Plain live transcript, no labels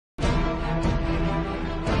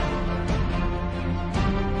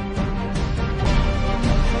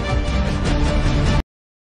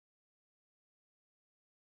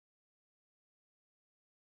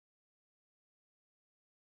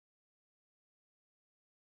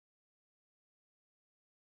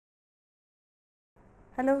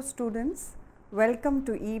Hello students, welcome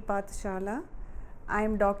to E-Pathshala. I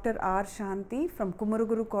am Dr. R. Shanti from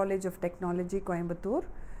Kumaruguru College of Technology, Coimbatore.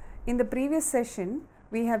 In the previous session,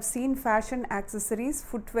 we have seen fashion accessories,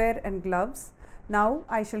 footwear and gloves. Now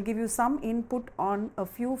I shall give you some input on a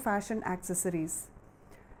few fashion accessories.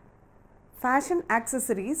 Fashion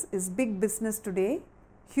accessories is big business today.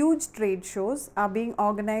 Huge trade shows are being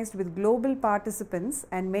organized with global participants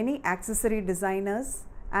and many accessory designers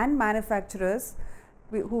and manufacturers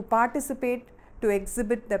who participate to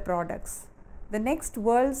exhibit their products. The next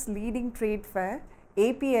world's leading trade fair,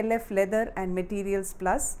 APLF Leather and Materials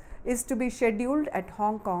Plus, is to be scheduled at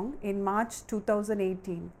Hong Kong in March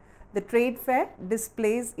 2018. The trade fair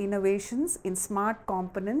displays innovations in smart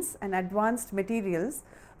components and advanced materials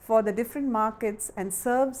for the different markets and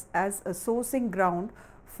serves as a sourcing ground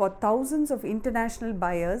for thousands of international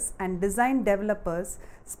buyers and design developers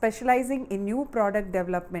specializing in new product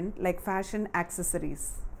development like fashion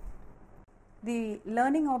accessories. The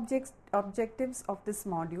learning objectives of this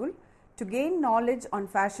module: to gain knowledge on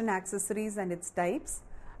fashion accessories and its types,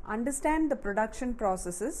 understand the production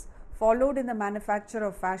processes followed in the manufacture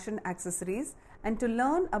of fashion accessories, and to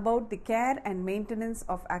learn about the care and maintenance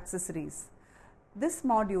of accessories. This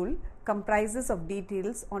module comprises of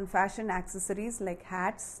details on fashion accessories like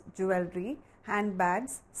hats, jewelry,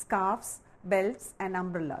 handbags, scarves, belts and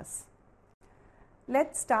umbrellas.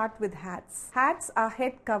 Let's start with hats. Hats are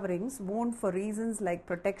head coverings worn for reasons like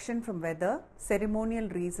protection from weather, ceremonial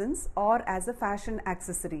reasons or as a fashion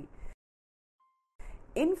accessory.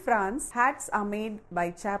 In France, hats are made by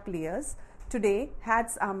chapeliers. Today,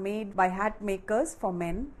 hats are made by hat makers for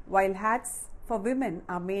men, while hats for women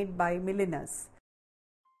are made by milliners.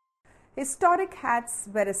 Historic hats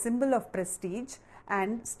were a symbol of prestige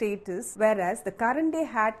and status, whereas the current day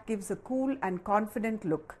hat gives a cool and confident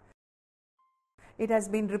look. It has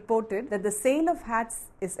been reported that the sale of hats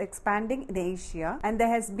is expanding in Asia, and there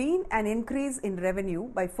has been an increase in revenue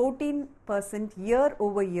by 14% year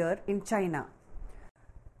over year in China.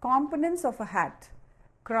 Components of a hat: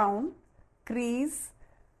 crown, crease,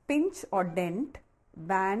 pinch or dent,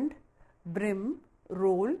 band, brim,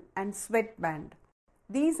 roll and sweatband.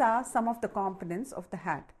 These are some of the components of the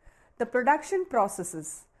hat. The production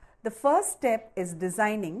processes. The first step is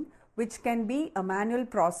designing, which can be a manual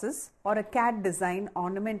process or a CAD design.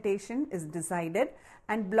 Ornamentation is decided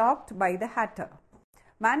and blocked by the hatter.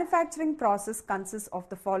 Manufacturing process consists of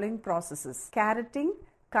the following processes: carroting,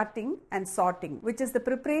 cutting and sorting, which is the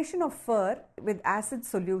preparation of fur with acid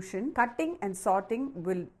solution, cutting and sorting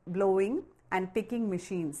with blowing and picking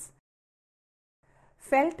machines.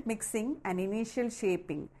 Felt mixing and initial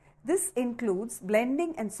shaping. This includes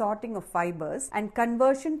blending and sorting of fibers and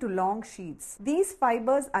conversion to long sheets. These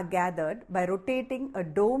fibers are gathered by rotating a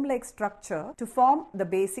dome-like structure to form the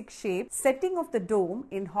basic shape. Setting of the dome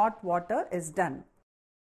in hot water is done.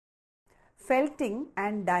 Felting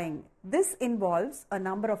and dyeing. This involves a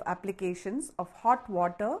number of applications of hot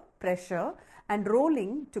water, pressure and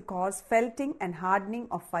rolling to cause felting and hardening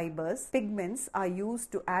of fibers. Pigments are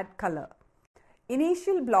used to add color.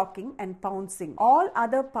 Initial blocking and pouncing. All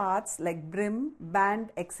other parts like brim, band,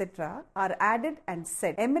 etc. are added and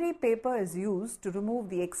set. Emery paper is used to remove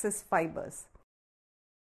the excess fibers.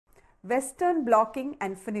 Western blocking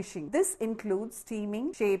and finishing. This includes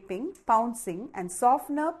steaming, shaping, pouncing and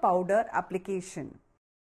softener powder application.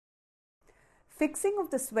 Fixing of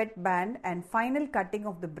the sweatband and final cutting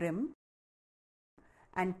of the brim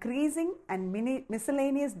and creasing and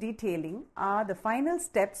miscellaneous detailing are the final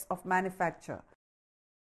steps of manufacture.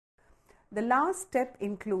 The last step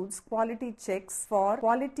includes quality checks for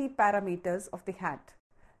quality parameters of the hat.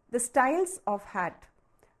 The styles of hat: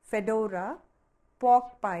 fedora,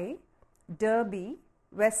 pork pie, derby,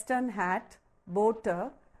 western hat,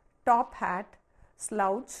 boater, top hat,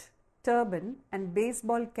 slouch, turban and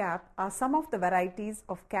baseball cap are some of the varieties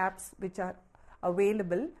of caps which are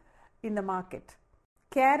available in the market.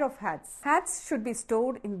 Care of hats. Hats should be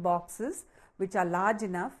stored in boxes which are large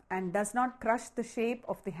enough and does not crush the shape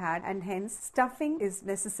of the hat, and hence stuffing is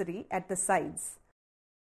necessary at the sides.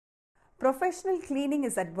 Professional cleaning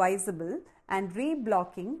is advisable and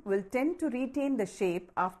reblocking will tend to retain the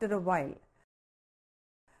shape after a while.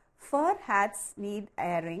 Fur hats need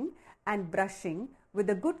airing and brushing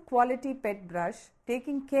with a good quality pet brush,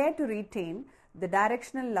 taking care to retain the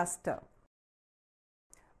directional luster.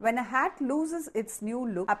 When a hat loses its new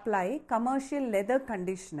look, apply commercial leather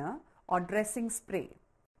conditioner or dressing spray.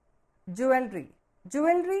 Jewelry.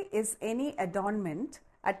 Jewelry is any adornment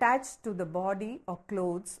attached to the body or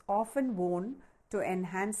clothes, often worn to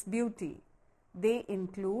enhance beauty. They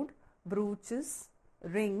include brooches,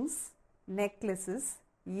 rings, necklaces,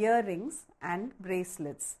 earrings, and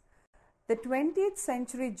bracelets. The 20th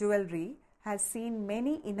century jewelry has seen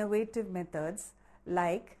many innovative methods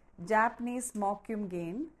like Japanese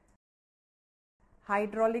mokume,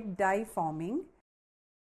 hydraulic die forming,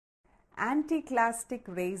 anti-clastic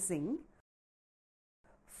raising,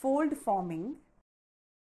 fold forming,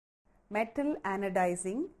 metal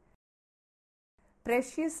anodizing,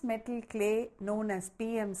 precious metal clay known as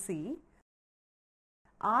PMC,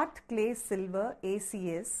 art clay silver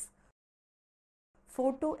ACS,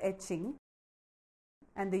 photo etching,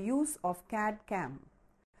 and the use of CAD/CAM.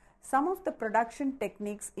 Some of the production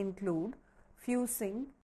techniques include fusing,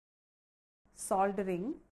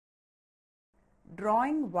 soldering,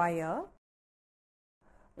 drawing wire,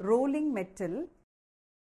 rolling metal,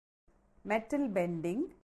 metal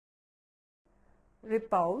bending,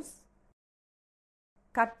 repose,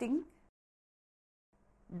 cutting,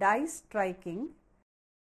 die striking,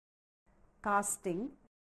 casting,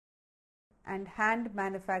 and hand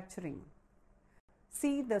manufacturing.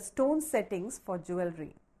 See the stone settings for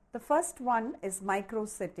jewelry. The first one is micro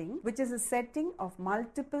setting, which is a setting of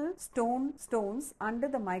multiple stones under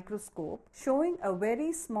the microscope, showing a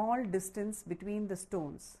very small distance between the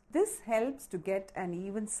stones. This helps to get an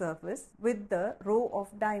even surface with the row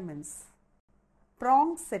of diamonds.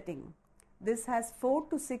 Prong setting. This has 4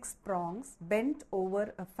 to 6 prongs bent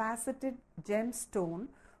over a faceted gemstone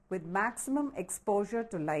with maximum exposure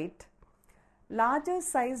to light. Larger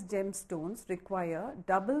size gemstones require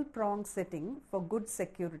double prong setting for good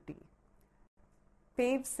security.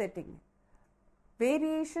 Pave setting.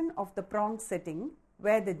 Variation of the prong setting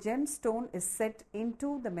where the gemstone is set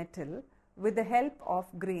into the metal with the help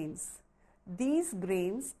of grains. These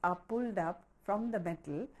grains are pulled up from the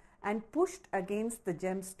metal and pushed against the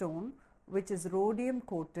gemstone, which is rhodium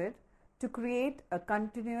coated, to create a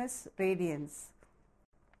continuous radiance.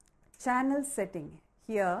 Channel setting.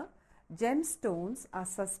 Here, gemstones are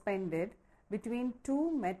suspended between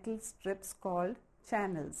two metal strips called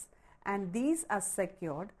channels, and these are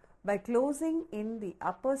secured by closing in the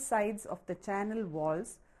upper sides of the channel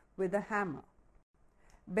walls with a hammer.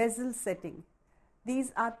 Bezel setting.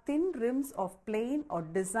 These are thin rims of plain or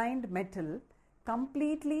designed metal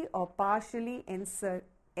completely or partially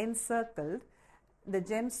encircled the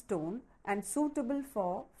gemstone and suitable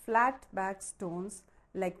for flat back stones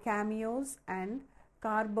like cameos and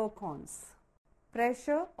carbocons.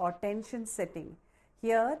 Pressure or tension setting.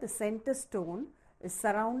 Here the center stone is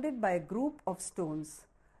surrounded by a group of stones.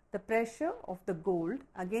 The pressure of the gold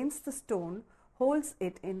against the stone holds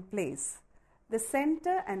it in place. The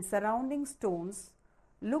center and surrounding stones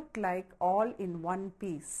look like all in one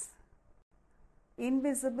piece.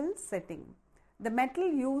 Invisible setting. The metal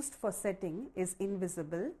used for setting is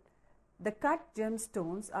invisible. The cut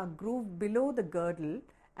gemstones are grooved below the girdle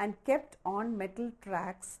and kept on metal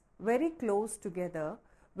tracks very close together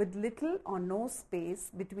with little or no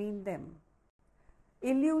space between them.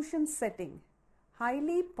 Illusion setting.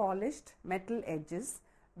 Highly polished metal edges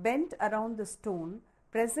bent around the stone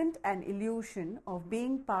present an illusion of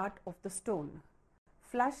being part of the stone.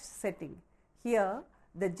 Flush setting. Here,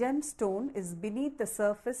 the gemstone is beneath the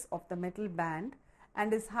surface of the metal band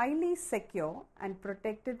and is highly secure and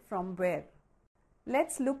protected from wear.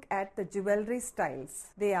 Let's look at the jewelry styles.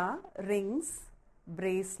 They are rings,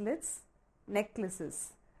 bracelets,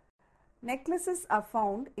 necklaces. Necklaces are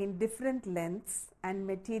found in different lengths and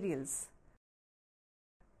materials.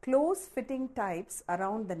 Close-fitting types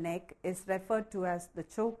around the neck is referred to as the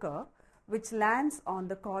choker, which lands on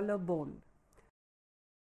the collarbone.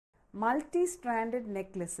 Multi-stranded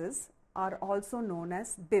necklaces are also known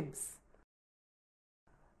as bibs.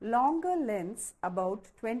 Longer lengths, about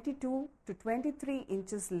 22 to 23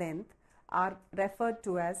 inches length, are referred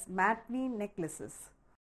to as matinee necklaces.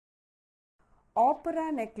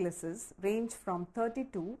 Opera necklaces range from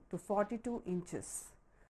 32 to 42 inches.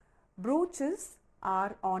 Brooches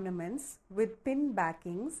are ornaments with pin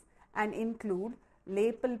backings and include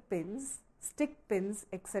lapel pins, stick pins,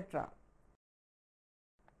 etc.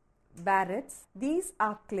 Barrettes, these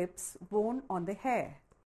are clips worn on the hair.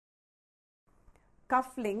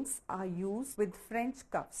 Cufflinks are used with French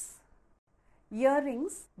cuffs.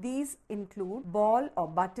 Earrings, these include ball or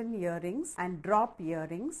button earrings and drop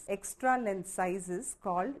earrings, extra length sizes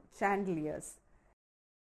called chandeliers.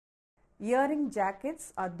 Earring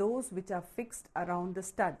jackets are those which are fixed around the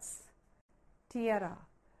studs. Tiara,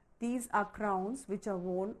 these are crowns which are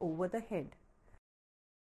worn over the head.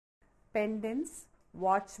 Pendants,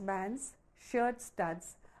 watch bands, shirt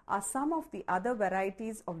studs are some of the other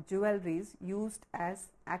varieties of jewelries used as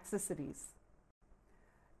accessories.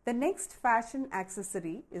 The next fashion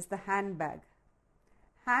accessory is the handbag.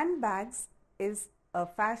 Handbags is a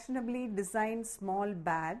fashionably designed small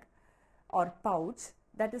bag or pouch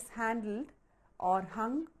that is handled or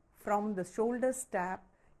hung from the shoulder strap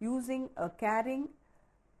using a carrying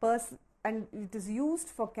purse, and it is used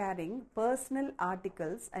for carrying personal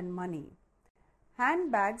articles and money.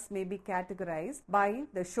 Handbags may be categorized by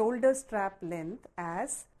the shoulder strap length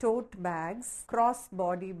as tote bags,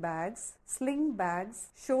 cross-body bags, sling bags,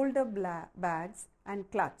 shoulder bags, and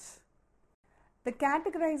clutch. The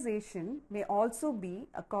categorization may also be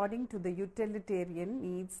according to the utilitarian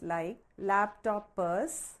needs like laptop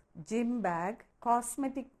purse, gym bag,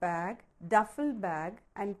 cosmetic bag, duffel bag,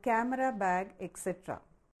 and camera bag, etc.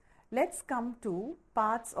 Let's come to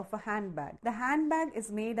parts of a handbag. The handbag is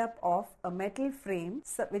made up of a metal frame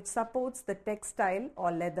which supports the textile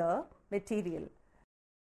or leather material.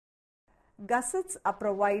 Gussets are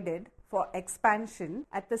provided for expansion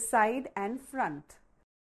at the side and front.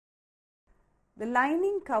 The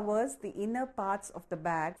lining covers the inner parts of the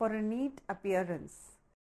bag for a neat appearance.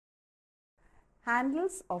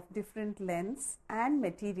 Handles of different lengths and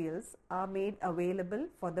materials are made available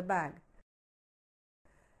for the bag.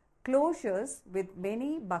 Closures with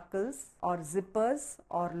many buckles or zippers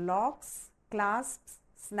or locks, clasps,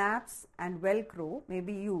 snaps and velcro may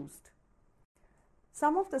be used.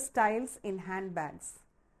 Some of the styles in handbags.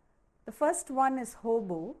 The first one is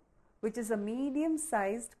hobo, which is a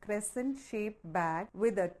medium-sized crescent-shaped bag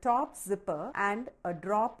with a top zipper and a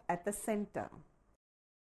drop at the center.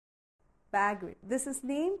 Baguette. This is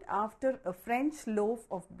named after a French loaf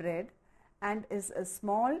of bread and is a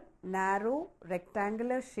small, narrow,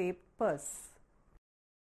 rectangular shaped purse.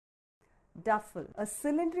 Duffel, a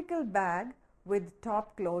cylindrical bag with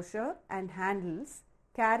top closure and handles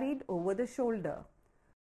carried over the shoulder.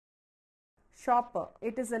 Shopper,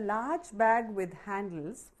 it is a large bag with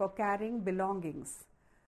handles for carrying belongings.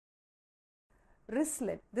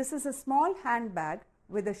 Wristlet, this is a small handbag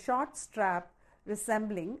with a short strap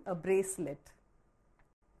resembling a bracelet.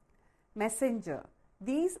 Messenger,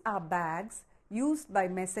 these are bags used by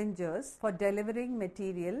messengers for delivering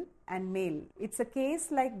material and mail. It's a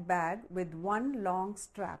case-like bag with one long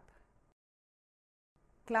strap.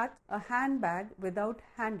 Clutch, a handbag without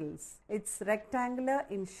handles. It's rectangular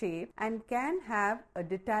in shape and can have a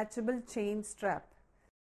detachable chain strap.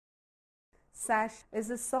 Sash is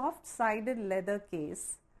a soft-sided leather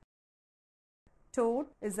case.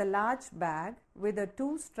 Tote is a large bag with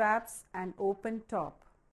two straps and open top.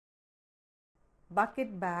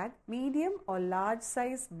 Bucket bag, medium or large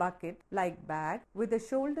size bucket like bag with a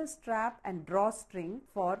shoulder strap and drawstring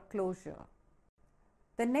for closure.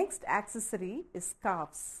 The next accessory is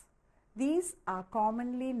scarves. These are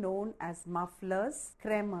commonly known as mufflers,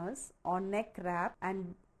 creamers or neck wrap,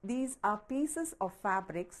 and these are pieces of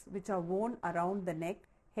fabrics which are worn around the neck,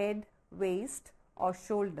 head, waist or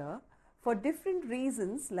shoulder for different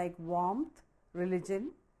reasons like warmth,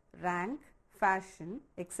 religion, rank, fashion,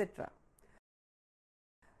 etc.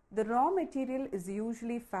 The raw material is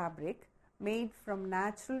usually fabric made from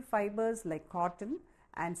natural fibers like cotton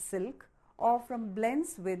and silk or from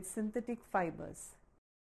blends with synthetic fibers.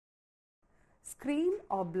 Screen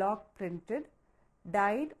or block printed,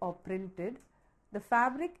 dyed or printed, the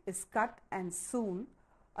fabric is cut and sewn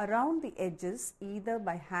around the edges either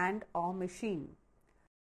by hand or machine.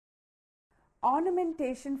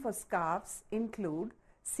 Ornamentation for scarves include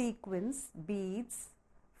sequins, beads,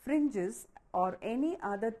 fringes or any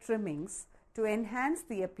other trimmings to enhance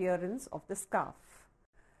the appearance of the scarf.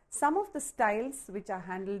 Some of the styles which are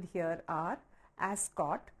handled here are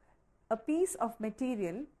ascot, a piece of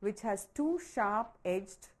material which has two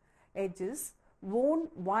sharp-edged edges worn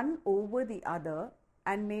one over the other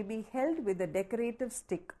and may be held with a decorative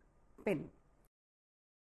stick pin.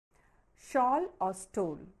 Shawl or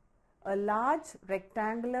stole, a large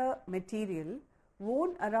rectangular material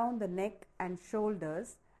worn around the neck and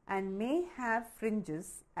shoulders and may have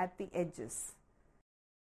fringes at the edges.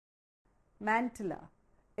 Mantilla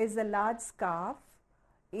is a large scarf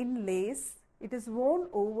in lace. It is worn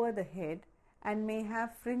over the head and may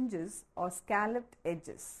have fringes or scalloped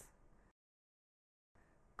edges.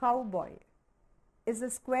 Cowboy is a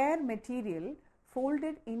square material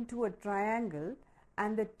folded into a triangle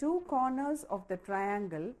and the two corners of the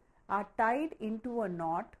triangle are tied into a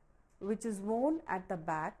knot which is worn at the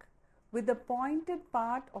back with the pointed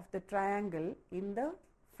part of the triangle in the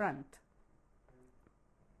front.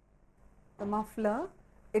 The muffler,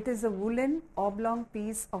 it is a woolen oblong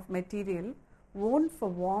piece of material worn for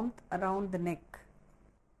warmth around the neck.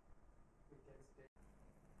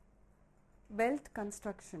 Belt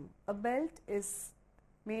construction. A belt is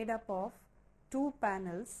made up of two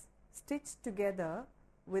panels stitched together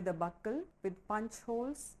with a buckle with punch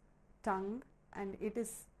holes, tongue and it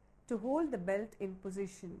is to hold the belt in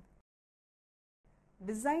position.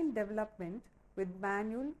 Design development with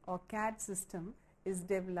manual or CAD system is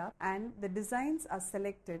developed and the designs are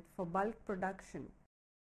selected for bulk production.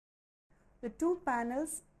 The two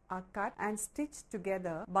panels are cut and stitched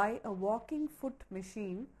together by a walking foot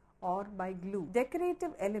machine or by glue.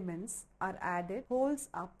 Decorative elements are added, holes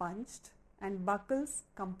are punched and buckles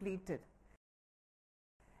completed.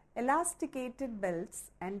 Elasticated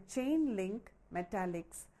belts and chain link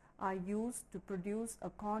metallics are used to produce a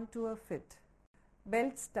contour fit.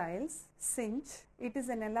 Belt styles: cinch. It is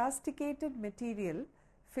an elasticated material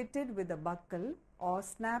fitted with a buckle or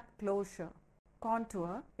snap closure.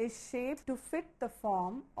 Contour is shaped to fit the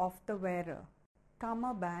form of the wearer.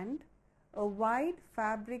 Cummerband, a wide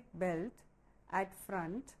fabric belt at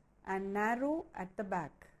front and narrow at the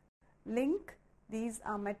back. Link, these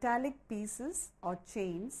are metallic pieces or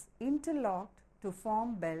chains interlocked to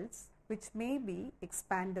form belts which may be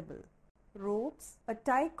expandable. Ropes, a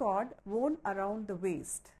tie cord worn around the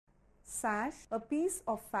waist. Sash, a piece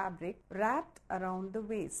of fabric wrapped around the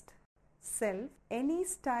waist. Self, any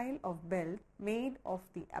style of belt made of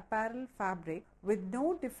the apparel fabric with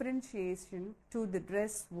no differentiation to the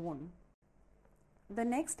dress worn. The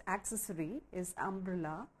next accessory is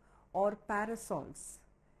umbrella or parasols.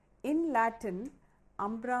 In Latin,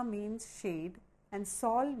 umbra means shade and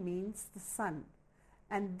sol means the sun,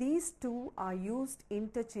 and these two are used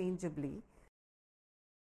interchangeably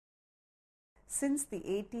since the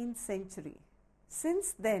 18th century.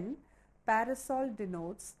 Since then, parasol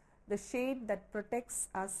denotes the shade that protects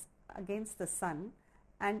us against the sun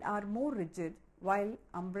and are more rigid, while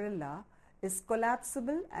umbrella is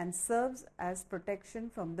collapsible and serves as protection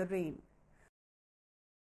from the rain.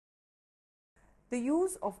 The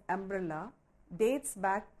use of umbrella dates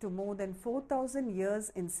back to more than 4,000 years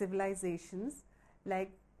in civilizations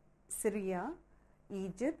like Syria,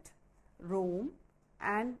 Egypt, Rome,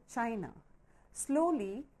 and China.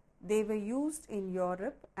 Slowly, they were used in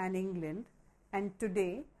Europe and England, and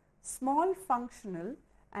today, small functional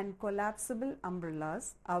and collapsible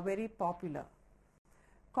umbrellas are very popular.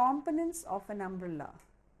 Components of an umbrella.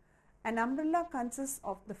 An umbrella consists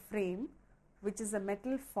of the frame, which is a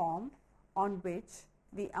metal form on which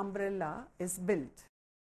the umbrella is built.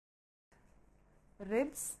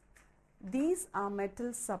 Ribs. These are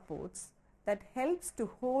metal supports that helps to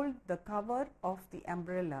hold the cover of the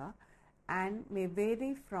umbrella and may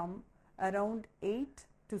vary from around 8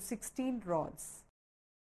 to 16 rods.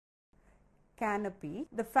 Canopy,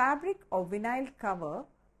 the fabric or vinyl cover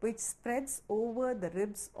which spreads over the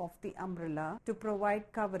ribs of the umbrella to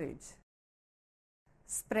provide coverage.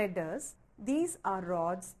 Spreaders, these are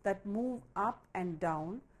rods that move up and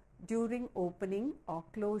down during opening or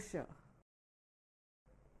closure.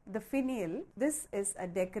 The finial, this is a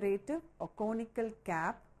decorative or conical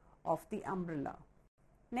cap of the umbrella.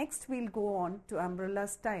 Next, we'll go on to umbrella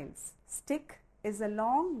styles. Stick is a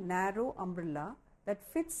long, narrow umbrella that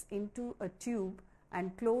fits into a tube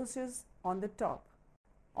and closes on the top.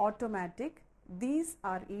 Automatic, these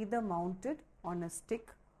are either mounted on a stick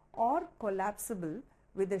or collapsible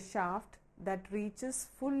with a shaft that reaches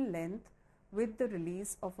full length with the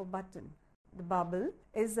release of a button. The bubble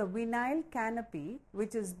is a vinyl canopy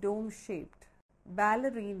which is dome shaped.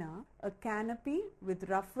 Ballerina, a canopy with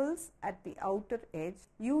ruffles at the outer edge,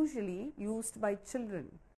 usually used by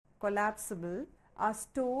children. Collapsible are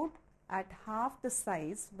stored at half the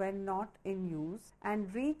size when not in use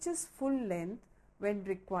and reaches full length when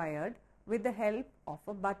required with the help of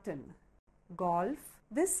a button. Golf,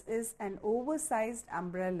 this is an oversized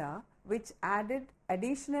umbrella which added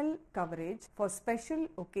additional coverage for special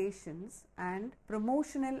occasions and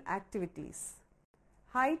promotional activities.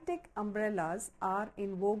 High-tech umbrellas are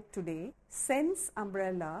in vogue today. Sense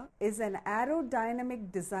umbrella is an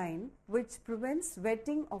aerodynamic design which prevents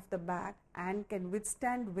wetting of the back and can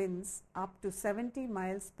withstand winds up to 70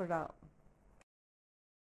 miles per hour.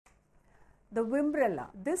 The wimbrella,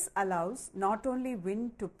 this allows not only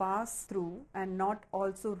wind to pass through and not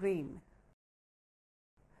also rain.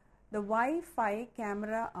 The Wi-Fi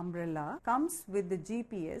camera umbrella comes with the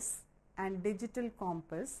GPS and digital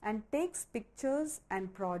compass and takes pictures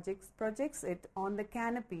and projects it on the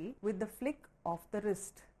canopy with the flick of the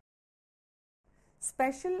wrist.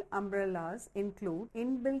 Special umbrellas include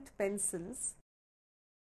inbuilt pencils,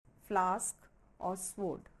 flask or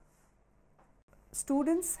sword.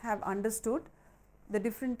 Students have understood the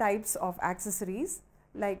different types of accessories,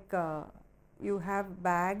 like you have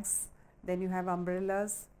bags, then you have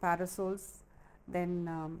umbrellas, parasols,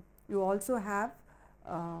 then you also have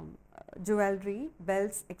jewelry,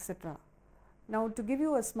 belts, etc. Now, to give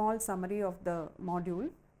you a small summary of the module,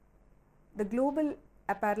 The global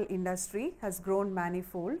apparel industry has grown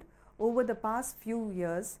manifold over the past few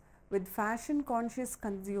years with fashion conscious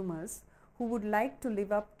consumers who would like to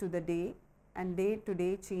live up to the day and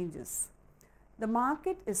day-to-day changes. The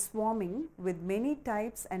market is swarming with many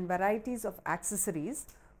types and varieties of accessories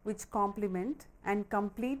which complement and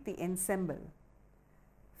complete the ensemble.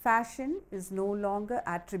 Fashion is no longer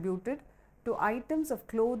attributed to items of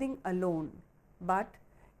clothing alone, but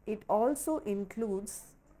it also includes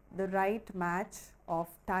the right match of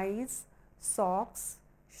ties, socks,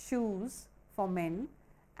 shoes for men,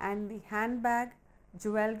 and the handbag,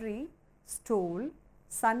 jewelry, stole,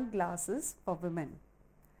 sunglasses for women.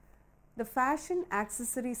 The fashion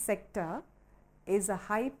accessory sector is a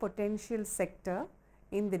high potential sector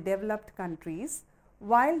in the developed countries,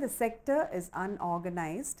 while the sector is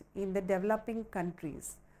unorganized in the developing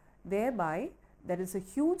countries. Thereby, there is a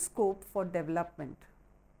huge scope for development.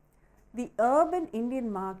 The urban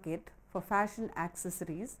Indian market for fashion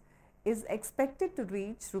accessories is expected to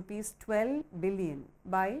reach rupees 12 billion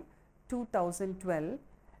by 2012,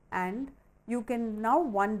 and you can now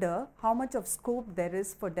wonder how much of scope there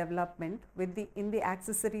is for development in the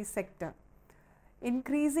accessory sector.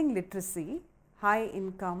 Increasing literacy, high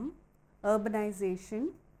income, urbanization,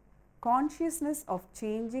 consciousness of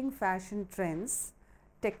changing fashion trends,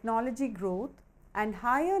 technology growth, and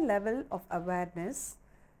higher level of awareness,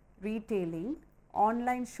 retailing,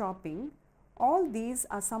 online shopping, all these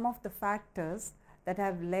are some of the factors that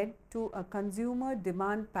have led to a consumer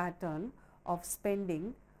demand pattern of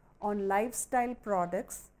spending on lifestyle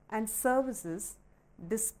products and services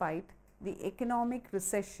despite the economic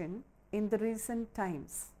recession in the recent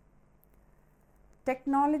times.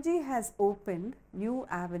 Technology has opened new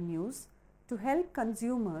avenues to help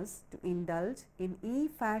consumers to indulge in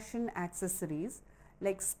e-fashion accessories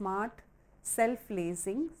like smart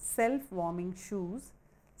self-lacing, self-warming shoes,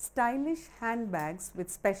 stylish handbags with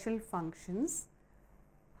special functions,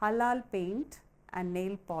 halal paint and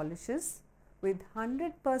nail polishes with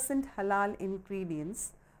 100% halal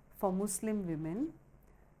ingredients for Muslim women,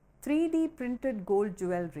 3D printed gold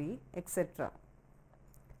jewelry, etc.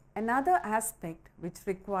 Another aspect which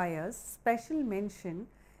requires special mention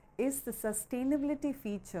is the sustainability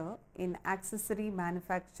feature in accessory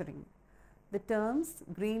manufacturing. The terms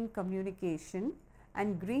green communication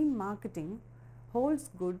and green marketing holds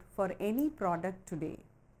good for any product today.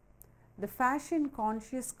 The fashion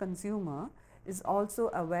conscious consumer is aware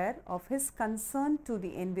aware of his concern to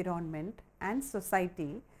the environment and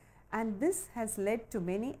society, and this has led to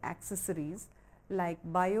many accessories like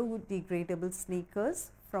biodegradable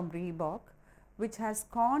sneakers from Reebok, which has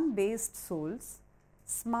corn based soles,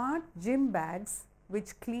 smart gym bags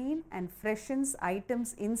which clean and freshens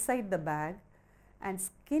items inside the bag, and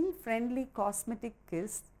skin friendly cosmetic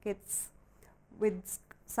kits with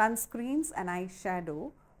sunscreens and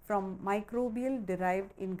eyeshadow from microbial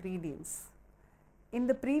derived ingredients. In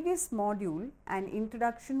the previous module, an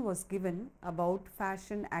introduction was given about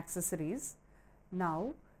fashion accessories.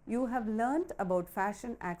 Now, you have learnt about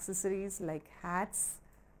fashion accessories like hats,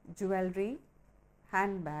 jewelry,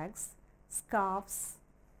 handbags, scarves,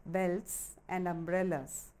 belts, and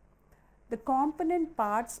umbrellas. The component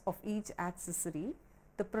parts of each accessory,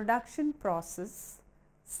 the production process,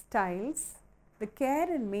 styles, the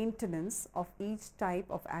care and maintenance of each type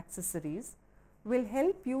of accessories will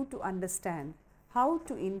help you to understand how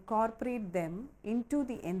to incorporate them into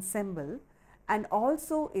the ensemble and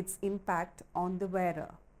also its impact on the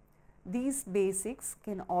wearer. These basics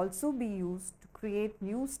can also be used to create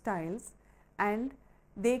new styles, and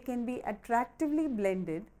they can be attractively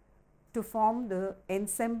blended to form the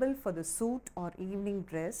ensemble for the suit or evening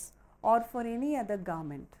dress or for any other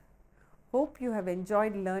garment. Hope you have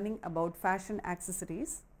enjoyed learning about fashion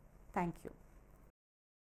accessories. Thank you.